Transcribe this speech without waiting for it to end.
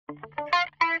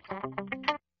Hello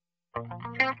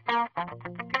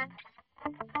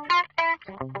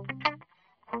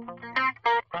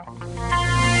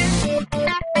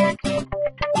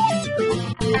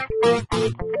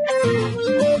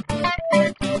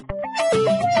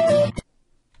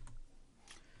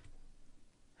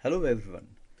everyone,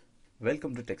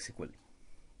 welcome to TechSQL.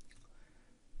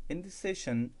 In this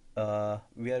session, we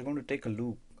are going to take a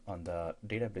look on the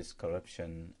database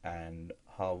corruption and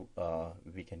how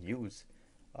we can use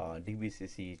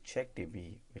DBCC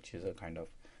Checkdb, which is a kind of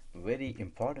very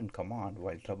important command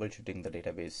while troubleshooting the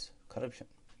database corruption.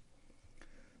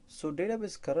 So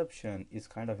database corruption is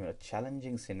kind of a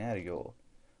challenging scenario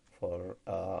for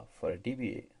a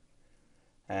DBA,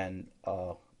 and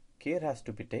care has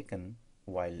to be taken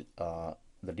while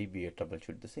the DBA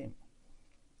troubleshoot the same.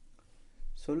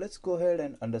 So let's go ahead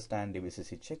and understand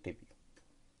DBCC Checkdb.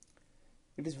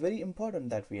 It is very important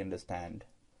that we understand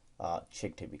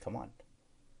Checkdb command.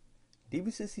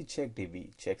 DBCC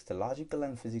Checkdb checks the logical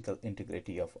and physical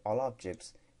integrity of all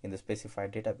objects in the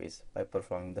specified database by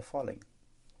performing the following.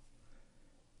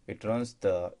 It runs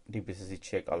the DBCC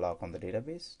check alloc on the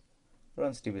database,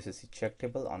 runs DBCC check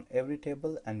table on every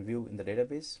table and view in the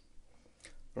database,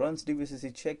 runs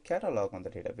DBCC check catalog on the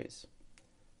database,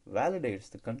 validates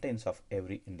the contents of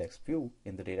every index view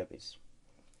in the database,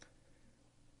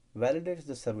 validates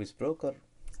the service broker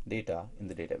data in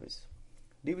the database.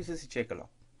 DBCC check alloc.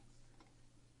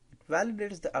 It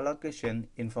validates the allocation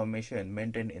information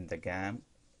maintained in the GAM,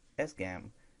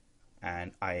 SGAM,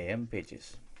 and IAM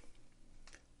pages.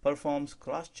 Performs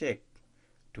cross-check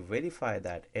to verify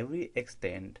that every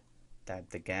extent that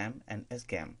the GAM and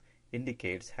SGAM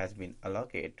indicates has been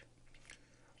allocated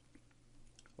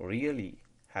really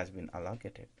has been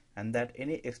allocated, and that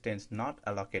any extents not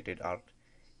allocated are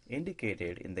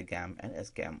indicated in the GAM and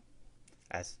SGAM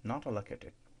as not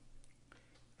allocated.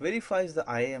 Verifies the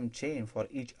IAM chain for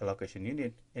each allocation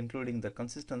unit, including the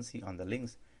consistency on the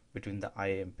links between the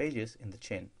IAM pages in the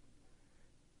chain.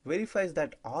 Verifies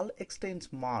that all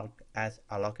extents marked as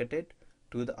allocated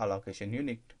to the allocation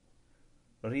unit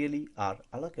really are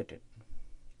allocated.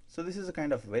 So this is a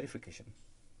kind of verification.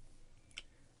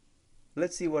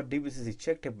 Let's see what DBCC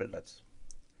check table does.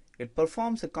 It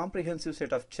performs a comprehensive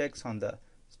set of checks on the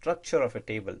structure of a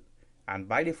table, and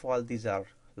by default these are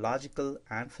logical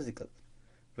and physical.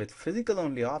 With physical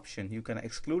only option, you can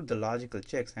exclude the logical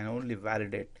checks and only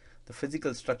validate the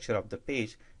physical structure of the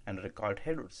page and record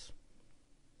headers.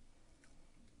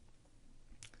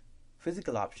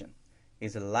 Physical option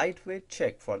is a lightweight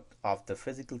check of the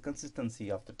physical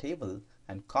consistency of the table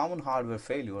and common hardware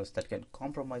failures that can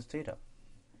compromise data.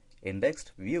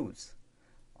 Indexed views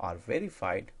are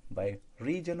verified by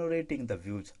regenerating the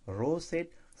view's row set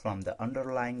from the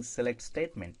underlying select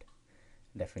statement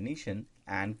definition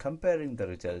and comparing the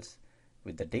results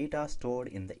with the data stored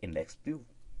in the index view.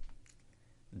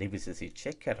 DBCC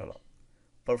check catalog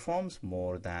performs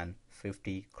more than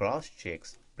 50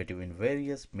 cross-checks between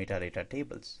various metadata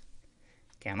tables.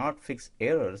 Cannot fix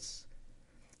errors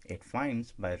it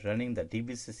finds by running the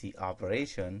DBCC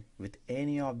operation with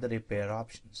any of the repair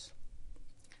options.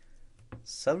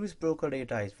 Service broker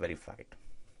data is verified.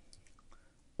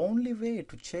 Only way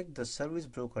to check the service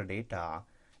broker data,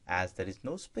 as there is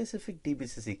no specific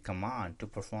DBCC command to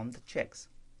perform the checks.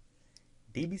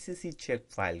 DBCC check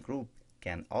file group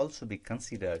can also be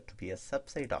considered to be a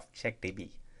subset of Checkdb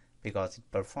because it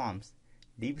performs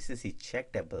DBCC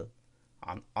check table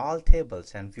on all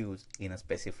tables and views in a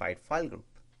specified file group.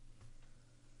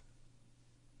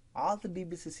 All the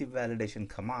DBCC validation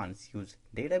commands use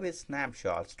database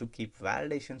snapshots to keep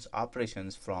validations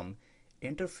operations from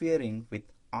interfering with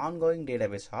ongoing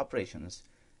database operations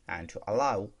and to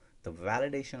allow the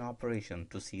validation operation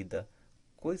to see the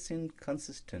quiescent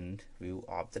consistent view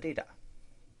of the data.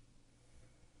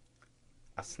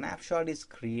 A snapshot is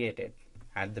created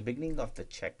at the beginning of the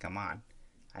check command,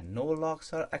 and no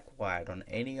logs are acquired on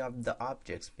any of the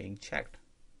objects being checked.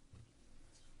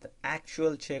 The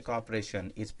actual check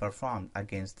operation is performed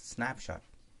against the snapshot.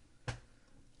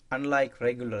 Unlike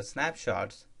regular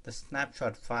snapshots, the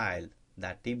snapshot file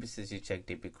that DBCC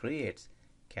Checkdb creates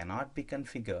cannot be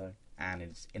configured and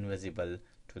is invisible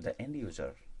to the end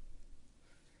user.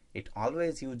 It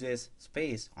always uses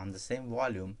space on the same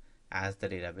volume as the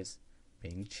database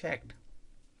being checked.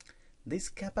 This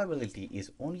capability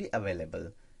is only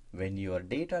available when your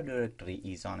data directory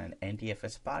is on an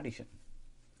NTFS partition.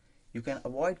 You can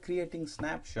avoid creating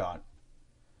snapshot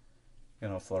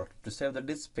to save the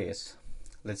disk space,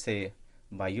 let's say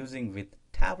by using with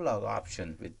tablog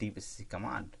option with DBCC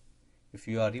command. If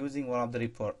you are using one of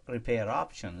the repair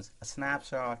options, a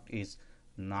snapshot is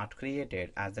not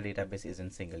created as the database is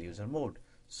in single user mode.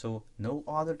 So no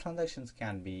other transactions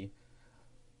can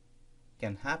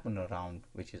happen around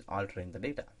which is altering the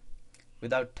data.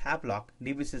 Without tab lock,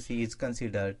 DBCC is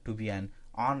considered to be an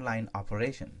online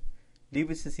operation.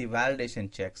 DBCC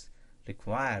validation checks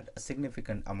require a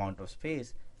significant amount of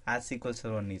space as SQL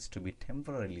Server needs to be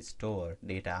temporarily store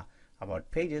data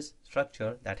about pages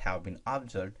structure that have been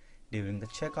observed during the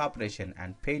check operation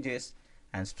and pages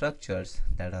and structures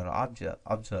that are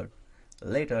observed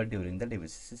later during the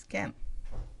DBCC scan.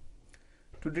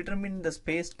 To determine the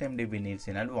space TempDB needs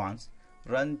in advance,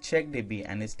 run Checkdb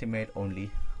and estimate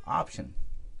only option.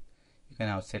 You can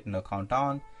now set no count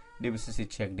on DBCC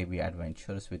Checkdb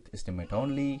adventures with estimate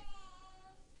only.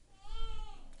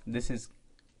 This is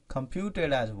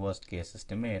computed as worst case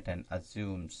estimate and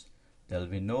assumes there will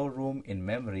be no room in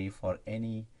memory for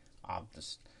any of the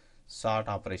sort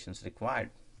operations required.